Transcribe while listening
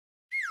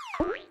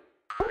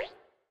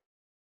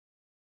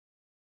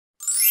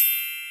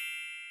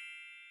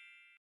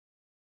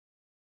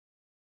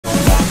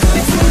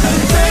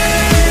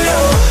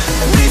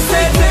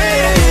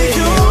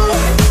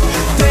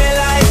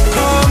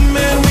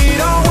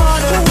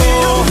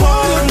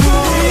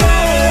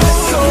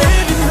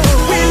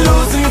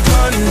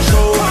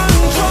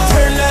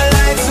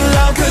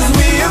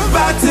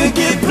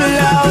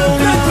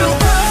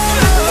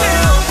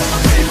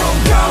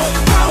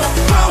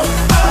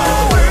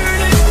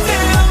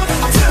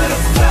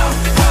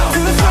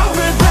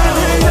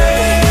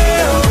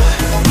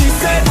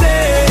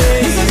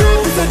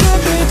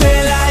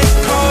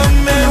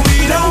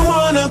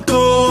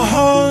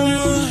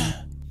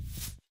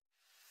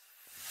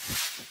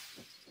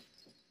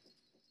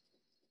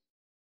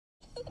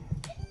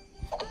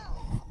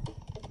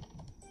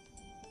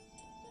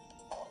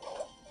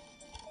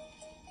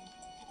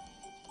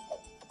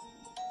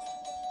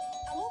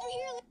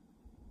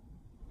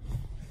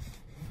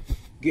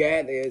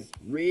Get this,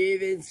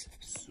 Ravens,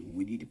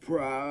 Sweetie the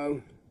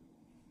Pro.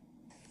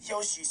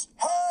 Yoshi's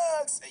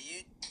hugs.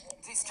 You,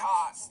 these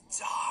cards.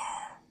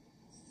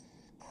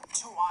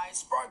 Two eyes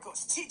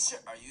sparkles. Teacher,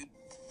 are you?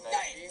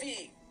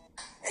 Navy.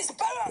 It's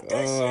about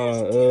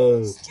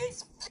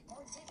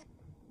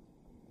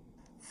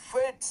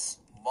Fritz,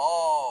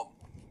 mom.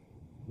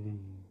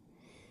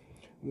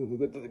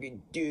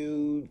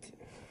 Dude.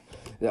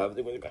 Now,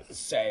 what I got to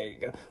say,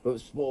 I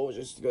suppose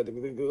just got to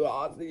go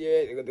out the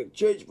year, got to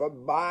change my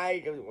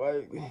mind.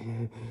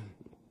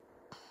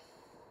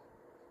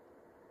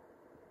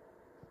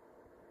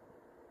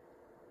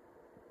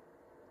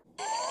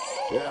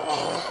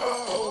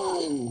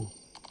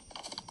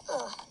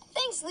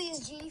 Thanks, Leah's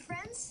genie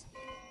friends.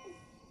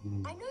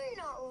 I know you're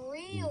not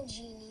real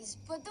genies,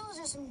 but those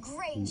are some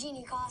great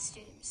genie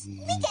costumes.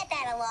 We get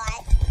that a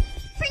lot.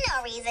 For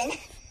no reason.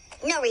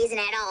 No reason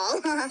at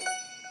all.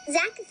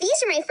 Zach,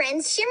 these are my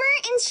friends, Shimmer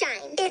and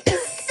Shine. It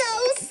is so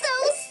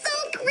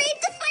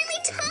great to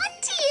finally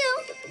talk to you.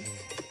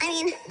 I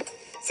mean,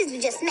 since we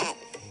just met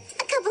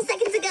a couple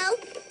seconds ago,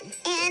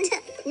 and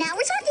now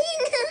we're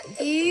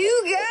talking.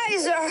 You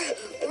guys are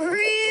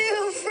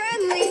real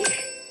friendly.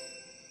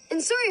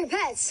 And so are your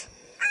pets.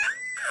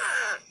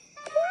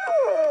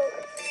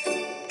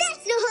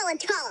 That's no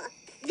Holland.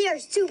 They're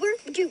super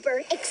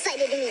duper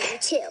excited to meet you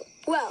too.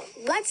 Well,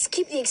 let's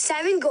keep the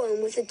excitement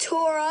going with a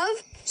tour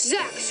of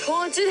Zach's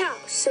Haunted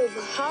House of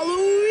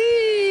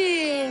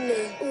Halloween.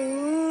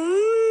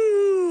 Ooh.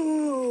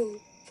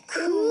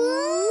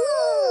 Cool.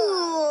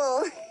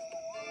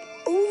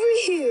 Over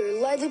here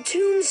lie the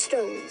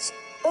tombstones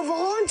of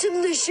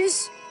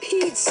Hauntedlicious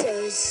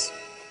pizzas.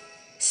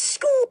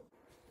 School.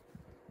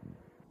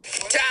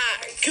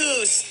 Dad,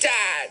 goose,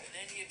 dad.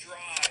 Then you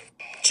drive.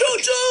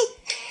 Choo-choo.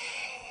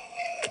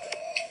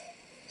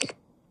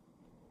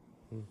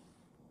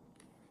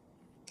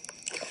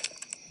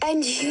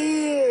 And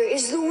here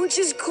is the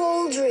witch's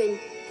cauldron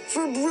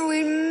for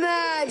brewing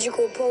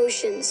magical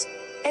potions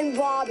and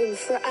bobbing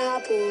for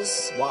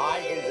apples. Why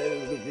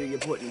is you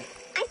putting?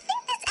 I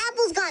think this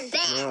apple's gone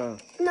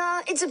bad.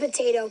 Nah, it's a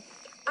potato.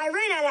 I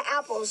ran out of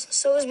apples,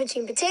 so it was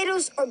between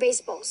potatoes or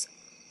baseballs.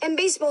 And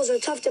baseballs are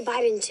tough to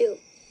bite into.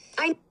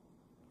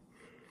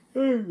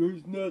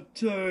 It's not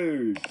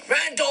tired.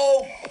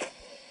 Randall.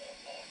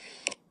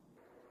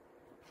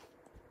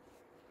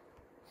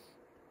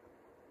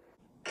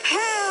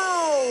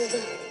 Held!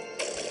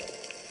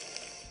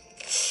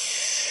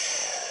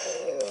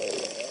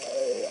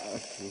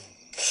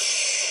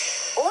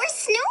 Or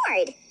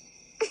snored.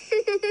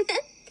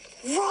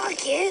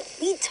 Rocket,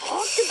 we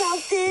talked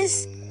about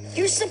this.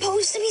 You're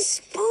supposed to be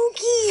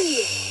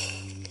spooky.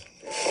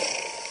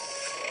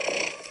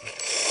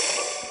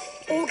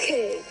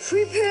 Okay,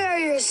 prepare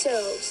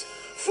yourselves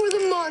for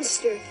the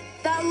monster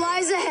that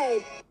lies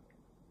ahead.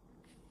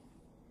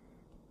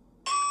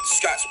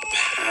 Scott's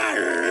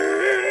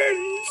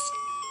patterns.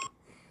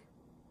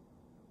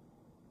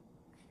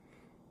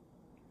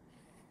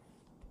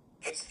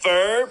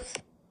 Verb.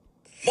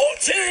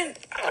 Morton.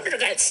 I'm gonna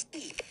get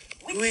Steve.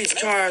 Luis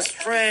Carr's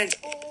friend.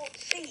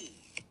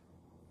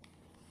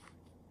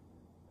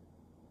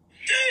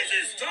 This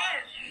is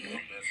time.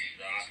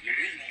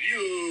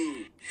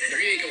 You.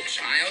 There you go,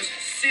 child.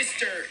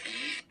 Sister.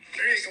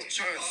 There you go,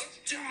 child.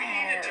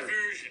 Star.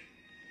 Diversion.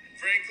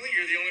 Frankly,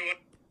 you're the only one.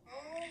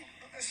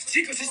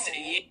 Chico, sister.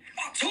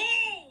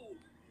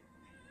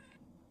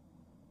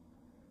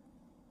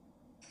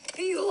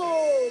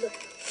 Behold,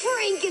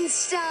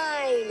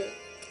 Frankenstein!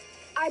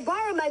 I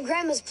borrowed my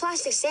grandma's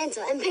plastic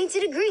Santa and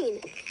painted it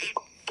green.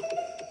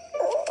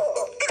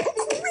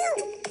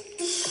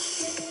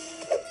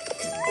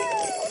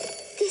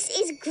 This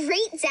is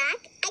great,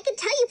 Zach. I can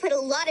tell you put a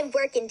lot of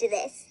work into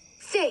this.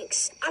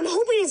 Thanks. I'm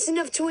hoping it's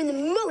enough to win the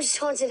most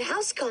haunted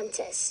house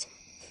contest.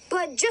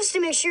 But just to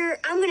make sure,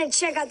 I'm gonna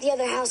check out the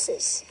other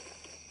houses.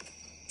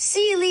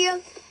 See you,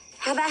 Leah.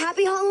 Have a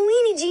happy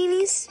Halloweeny,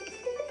 genies.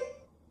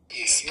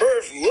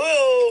 Smurf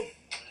Lil.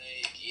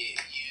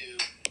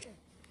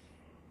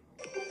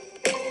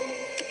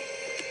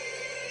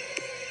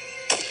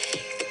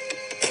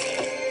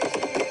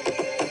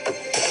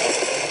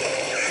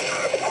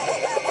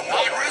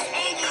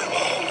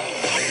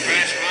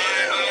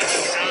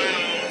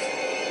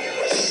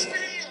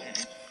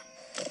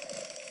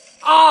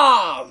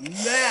 Oh,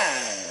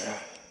 man.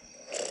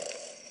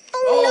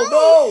 Oh,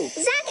 no!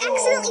 Zach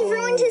accidentally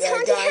ruined his that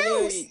haunted guy house.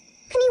 really-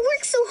 And he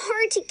worked so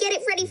hard to get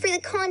it ready for the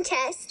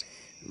contest.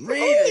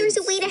 Really? Oh, there's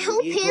a way to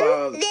help him.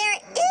 There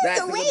is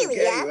a way,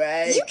 Leah.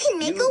 Right? You can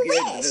make a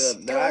wish.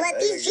 Don't let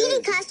these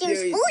genie costumes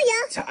fool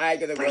you.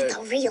 We're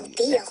the real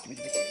deal.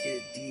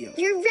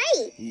 You're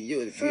right.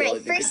 For my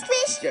first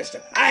wish,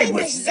 I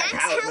wish Zach's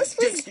house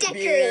was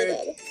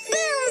decorated.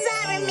 Boom,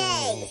 Zara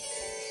May.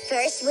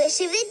 First wish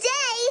of the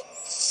day.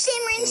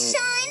 Shimmer and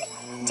shine.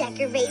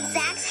 Decorate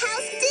Zach's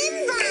house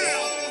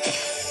divine.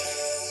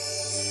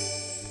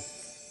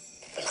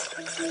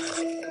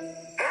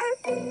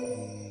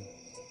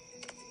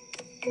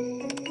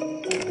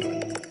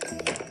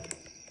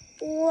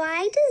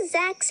 Why does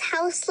Zach's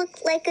house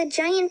look like a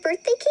giant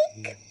birthday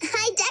cake?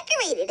 I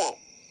decorated it.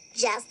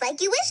 just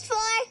like you wished for.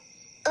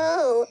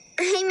 Oh,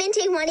 I meant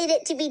I wanted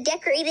it to be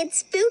decorated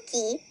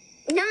spooky,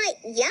 not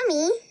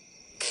yummy.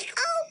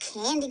 Oh,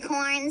 candy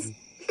corns.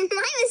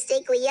 My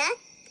mistake, Leah.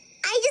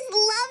 I just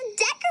love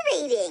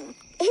decorating.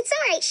 It's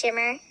all right,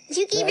 Shimmer.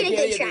 You gave it a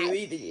good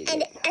try.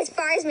 And as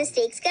far as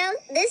mistakes go,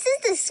 this is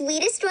the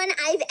sweetest one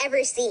I've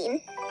ever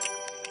seen.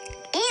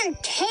 And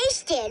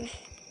tasted.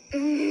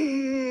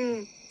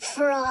 Mmm,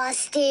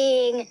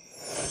 frosting.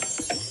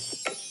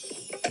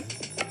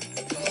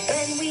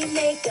 When we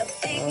make a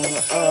big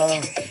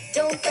mistake,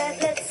 don't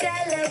fret, let's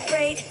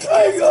celebrate.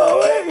 I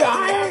go,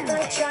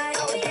 Another try,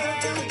 we'll do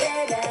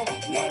better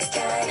next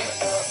time.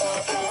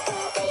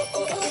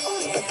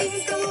 If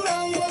things go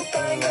wrong, we'll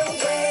find a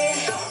way.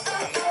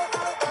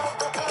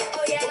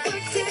 Yeah,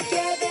 work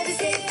together to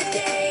save the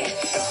day.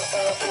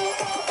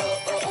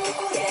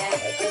 Yeah,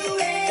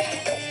 hooray,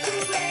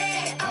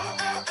 hooray.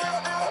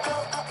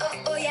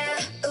 Oh, yeah,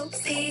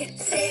 oopsie,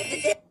 save the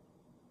day.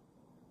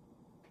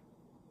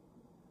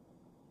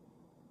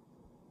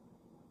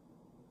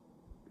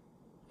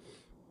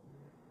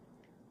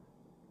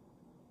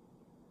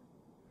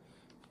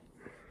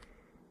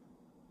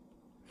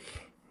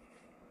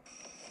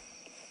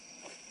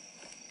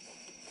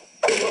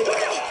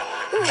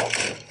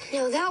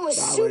 Now that was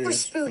super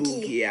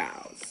spooky.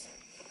 House.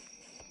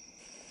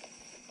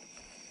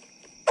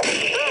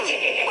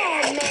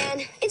 Oh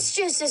man, it's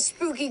just as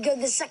spooky good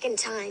the second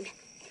time.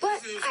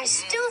 But I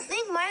still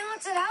think my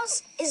haunted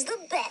house is the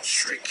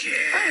best.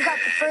 I've got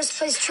the first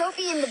place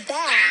trophy in the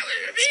bag.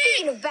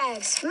 Speaking of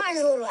bags, mine's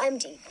a little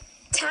empty.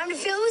 Time to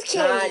fill it with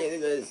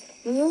candy.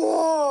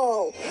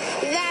 Whoa,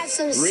 that's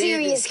some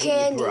serious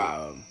candy.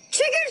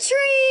 Trick or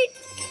treat!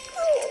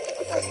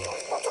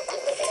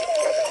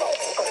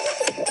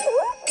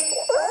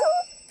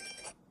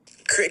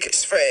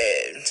 Cricket's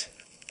friend.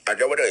 I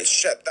know what it is.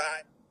 Shut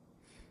that.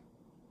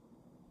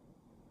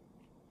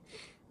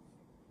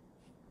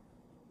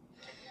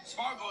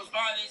 Sparkles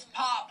by this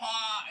papa.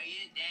 Are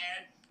you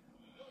there?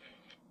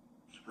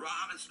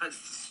 Robin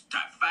supposed to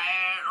stop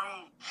fire.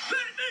 Oh,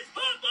 Miss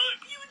Papa,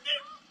 you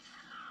there?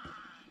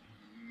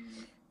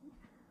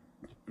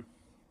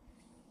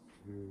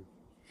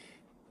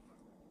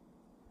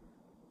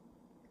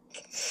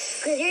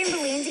 Glitter and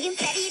balloons and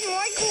confetti and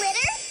more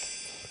glitter?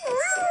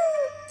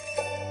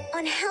 Woo!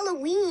 On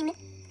Halloween,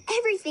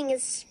 everything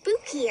is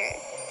spookier.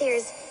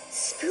 There's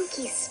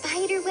spooky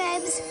spider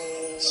webs,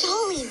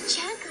 jolly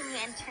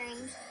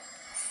jack-o'-lanterns,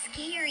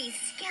 scary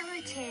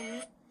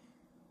skeletons.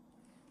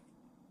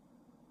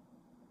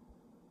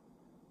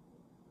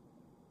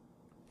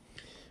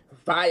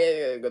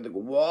 Fire, gonna go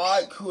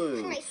walk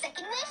crew. My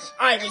second wish?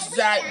 I'm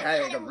excited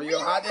having a real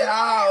haunted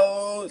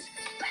house.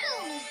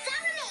 Boom!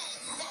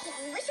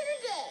 Second wish of the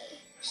day.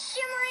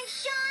 Shimmer and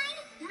shine,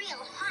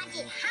 real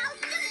haunted house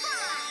to find.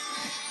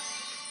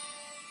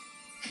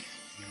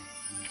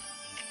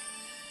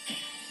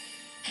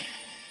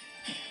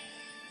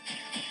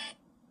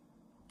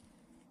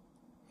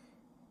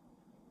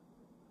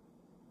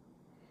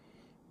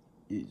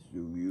 It's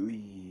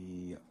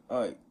really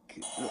a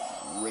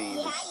really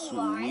Yeah, you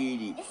are.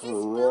 sweetie This is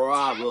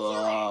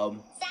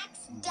problem.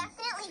 Zach's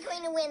definitely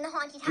going to win the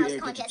haunted house Here,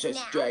 contest just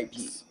now. strike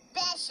you.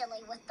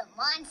 Especially with the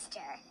monster.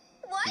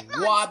 What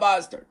monster? Why,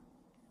 Buster?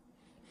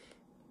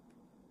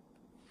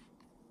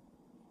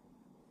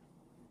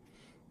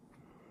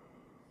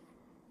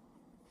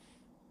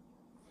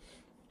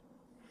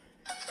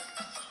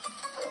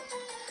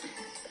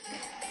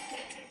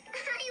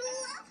 I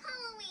love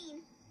Halloween.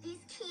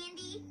 There's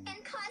candy and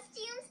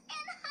costumes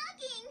and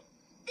hugging.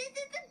 This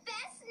is the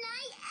best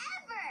night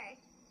ever.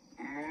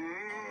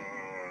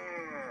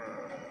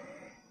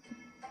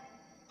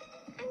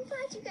 I'm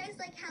glad you guys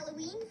like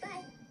Halloween,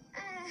 but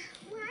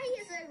why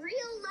is a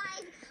real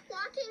live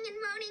walking and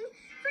moaning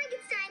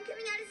Frankenstein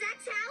coming out of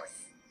Zach's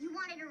house? You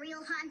wanted a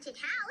real haunted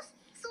house,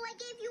 so I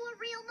gave you a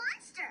real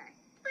monster.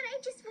 But I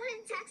just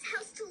wanted Zach's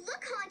house to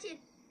look haunted,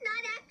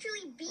 not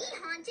actually be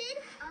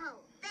haunted.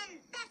 Oh, then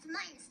that's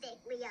my mistake,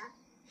 Leah.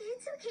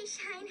 It's okay,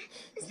 Shine.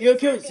 You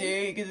can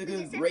see, because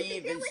it's a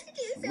great and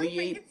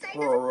sweet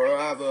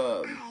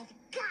problem. I've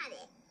got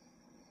it.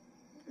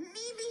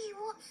 Maybe he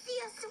won't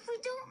see us if we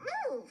don't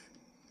move.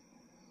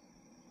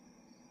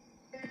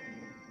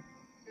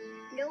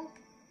 Nope.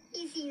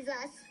 He sees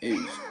us.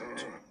 It's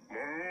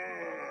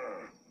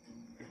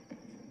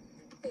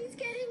He's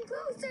getting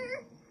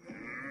closer.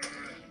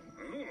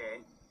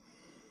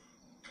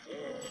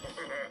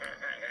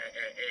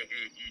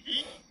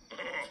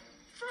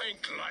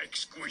 Frank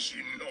likes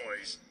squishy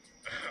noise.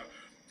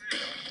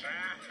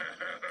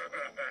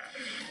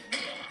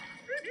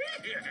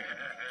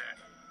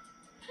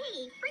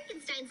 Hey,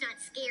 Frankenstein's not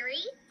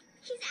scary.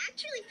 He's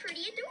actually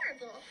pretty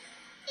adorable.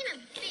 In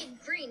a big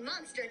green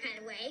monster kind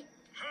of way.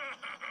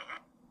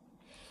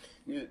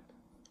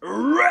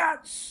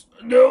 Rats!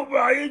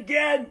 Nobody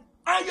again!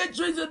 I get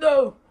treated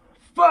no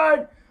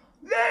fun!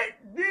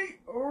 Let the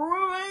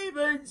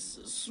ravens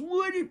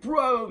sweetie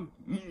problem!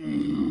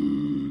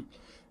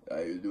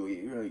 I do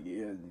it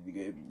again.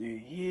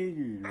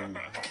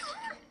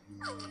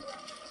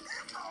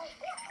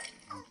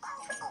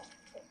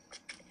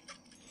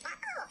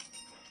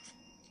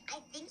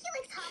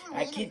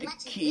 I win keep as the much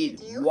as kid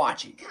we do.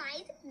 watching.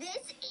 Guys,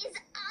 this is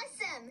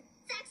awesome.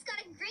 Zach's got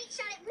a great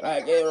shot at winning I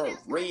the get Haunted a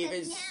House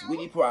Raven's contest now.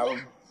 Sweetie problem.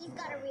 Yeah, he's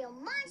got a real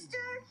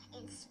monster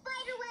and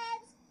spider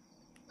webs,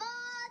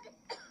 fog.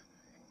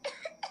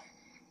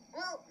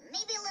 Well,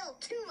 maybe a little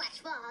too much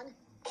fog.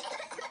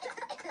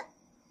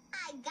 I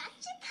got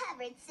you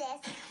covered,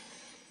 sis.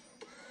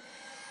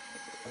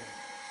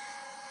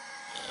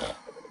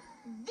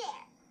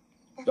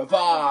 There. The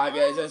fog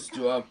is a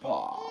straw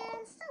paw.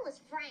 And so is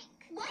Frank.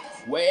 What?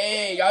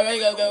 Wait,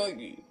 go.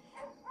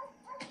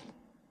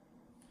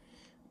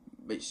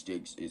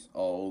 Mistakes is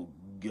all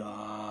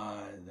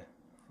God.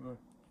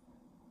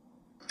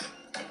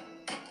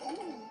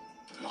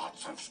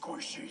 Lots of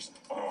squishies.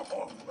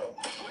 Oh,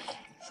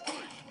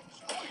 squish.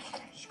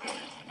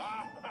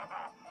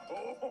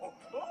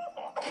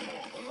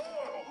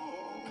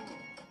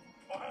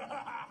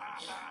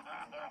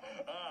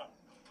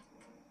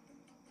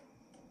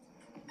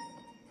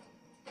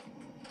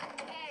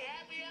 Hey,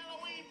 happy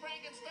Halloween,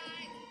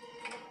 Frankenstein!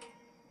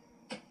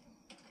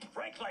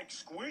 Frank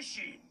likes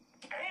squishy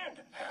and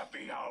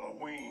happy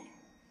Halloween.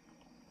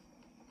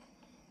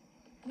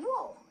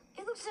 Whoa,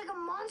 it looks like a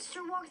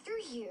monster walked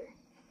through here.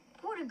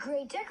 What a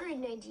great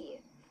decorating idea.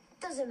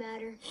 Doesn't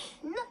matter.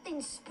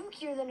 Nothing's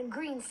spookier than a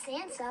green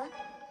Santa.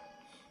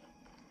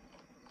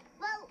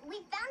 Well, we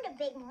found a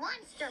big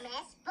monster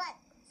mess, but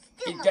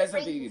still It no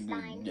doesn't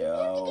Frankenstein.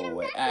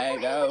 no. I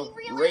Before go. anybody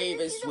realizes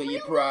Raven's he's a Sweetie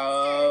real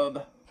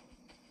probe.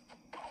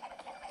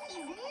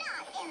 He's not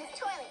in his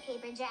toilet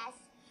paper, Jess.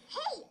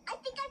 Hey, I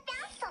think I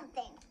found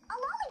something. A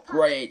lollipop.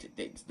 Great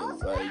things to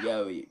Also,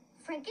 go.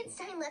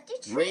 Frankenstein left a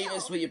trail.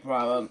 Raven's Sweetie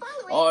problem.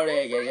 Follow it, All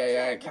you'll the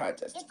find him.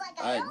 contest. It's like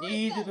I always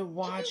needed say, to if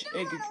watch you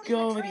and don't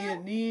go wanna over leave a the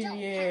trail, need don't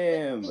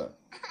him. have to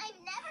I've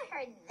never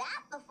heard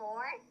that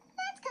before.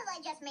 That's because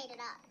I just made it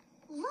up.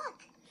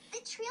 Look, the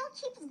trail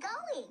keeps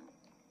going.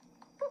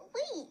 But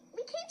wait,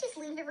 we can't just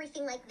leave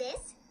everything like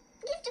this.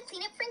 We have to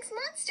clean up Frank's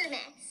monster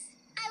mess.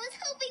 I was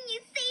hoping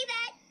you'd say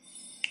that.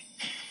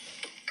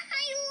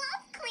 I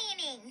love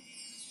cleaning.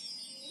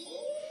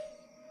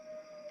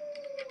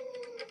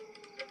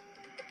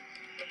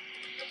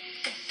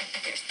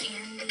 There's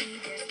candy,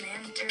 there's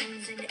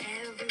lanterns, and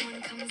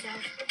everyone comes out.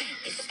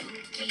 It's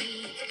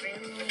spooky, it's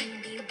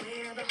thrilling,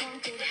 beware the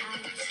haunted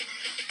house.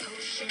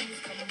 Potions,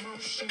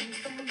 commotions,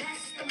 the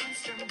mess the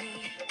monster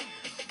made.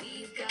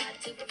 We've got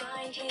to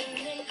find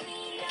him and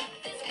clean up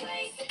this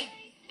place.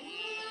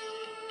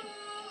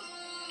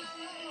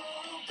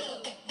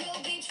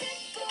 We'll be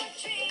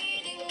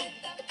trick-or-treating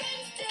with our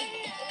friends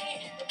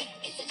tonight.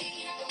 It's a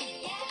dreamy Halloween,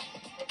 yeah.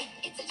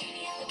 It's a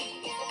dreamy Halloween,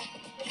 yeah.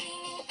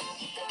 Cleaning up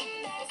the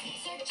mess,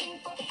 searching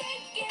for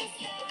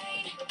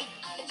Frankenstein.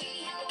 On a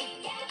dreamy Halloween,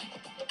 yeah.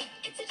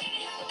 It's a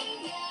dreamy Halloween,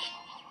 yeah.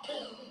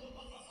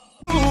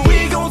 We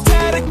gon'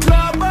 tear the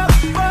club up.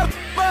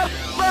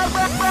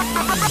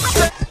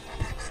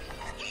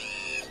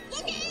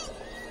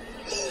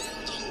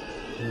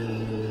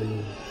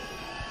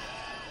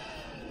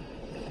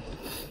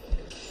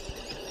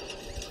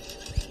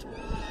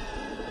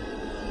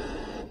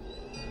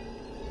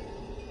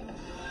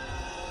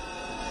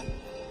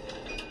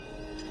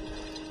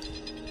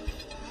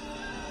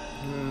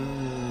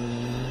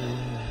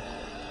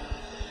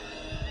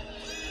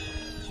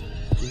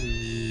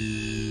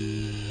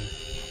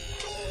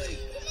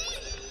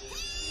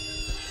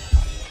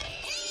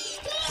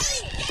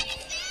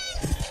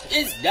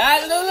 It's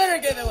not the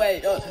litter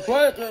giveaway. No!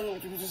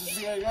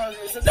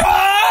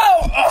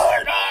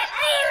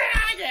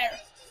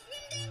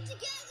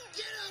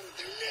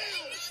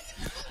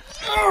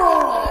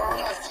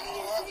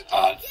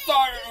 I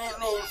thought it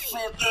was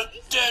something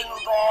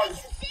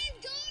dangerous.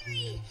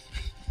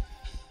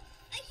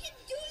 I can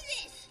do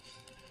this.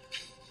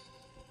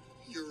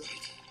 You're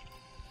right.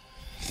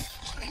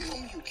 I know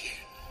you can.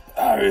 I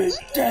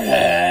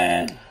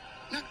did.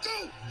 Now go!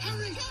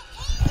 Hurry!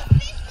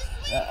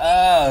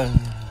 Uh-oh.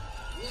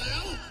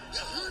 Well, you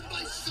heard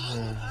my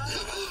son.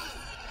 Come on!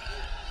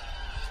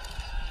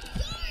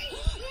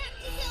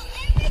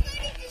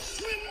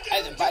 I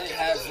divided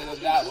halves of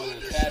that with a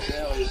fat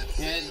belly,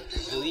 kid,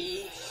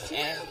 Lee,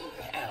 and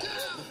Pound.